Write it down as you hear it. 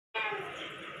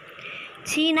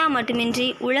சீனா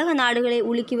மட்டுமின்றி உலக நாடுகளை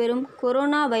உலுக்கி வரும்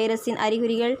கொரோனா வைரஸின்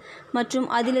அறிகுறிகள் மற்றும்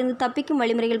அதிலிருந்து தப்பிக்கும்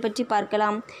வழிமுறைகள் பற்றி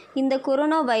பார்க்கலாம். இந்த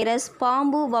கொரோனா வைரஸ்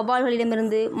பாம்பு,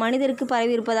 வௌவால்களிடமிருந்து மனிதருக்கு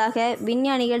பரவியிருப்பதாக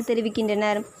விஞ்ஞானிகள்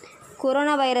தெரிவிக்கின்றனர்.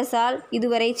 கொரோனா வைரஸால்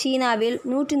இதுவரை சீனாவில்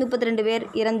 132 பேர்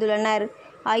இறந்துள்ளனர்.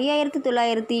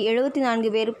 5974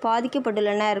 பேர்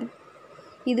பாதிக்கப்பட்டுள்ளனர்.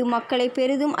 இது மக்களை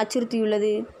பெரிதும்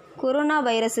அச்சுறுத்தியுள்ளது. கொரோனா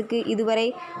வைரசுக்கு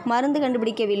இதுவரை மருந்து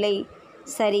கண்டுபிடிக்கவில்லை.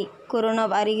 சரி, கொரோனா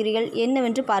அறிகுறிகள்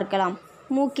என்னவென்று பார்க்கலாம்.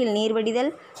 மூக்கில் நீர்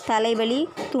வடிதல், தலைவலி,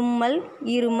 தும்மல்,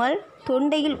 இருமல்,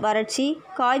 தொண்டையில் வறட்சி,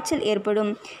 காய்ச்சல்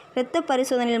ஏற்படும். இரத்த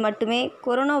பரிசோதனையில் மட்டுமே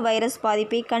கொரோனா வைரஸ்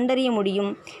பாதிப்பை கண்டறிய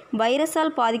முடியும்.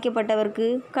 வைரஸால்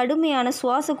பாதிக்கப்பட்டவருக்கு கடுமையான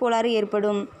சுவாச கோளாறு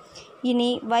ஏற்படும்.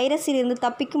 இனி வைரஸிலிருந்து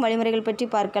தப்பிக்கும் வழிமுறைகள் பற்றி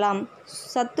பார்க்கலாம்.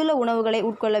 சத்துள்ள உணவுகளை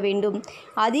உட்கொள்ள வேண்டும்.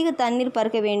 அதிக தண்ணீர்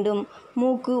பருக வேண்டும்.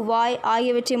 மூக்கு, வாய்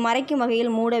ஆகியவற்றை மறைக்கும் வகையில்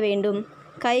மூட வேண்டும்.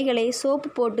 கைகளை சோப்பு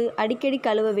போட்டு அடிக்கடி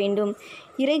கழுவ வேண்டும்.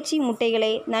 இறைச்சி,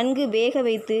 முட்டைகளை நன்கு வேக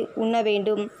வைத்து உண்ண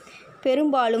வேண்டும்.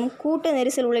 பெரும்பாலும் கூட்ட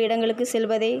நெரிசல் உள்ள இடங்களுக்கு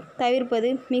செல்வதை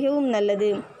தவிர்ப்பது மிகவும்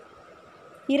நல்லது.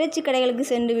 இறைச்சி கடைகளுக்கு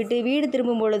சென்றுவிட்டு வீடு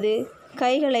திரும்பும் பொழுது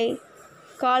கைகளை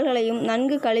கால்களையும்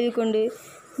நன்கு கழுவிக்கொண்டு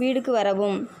வீடுக்கு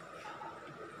வரவும்.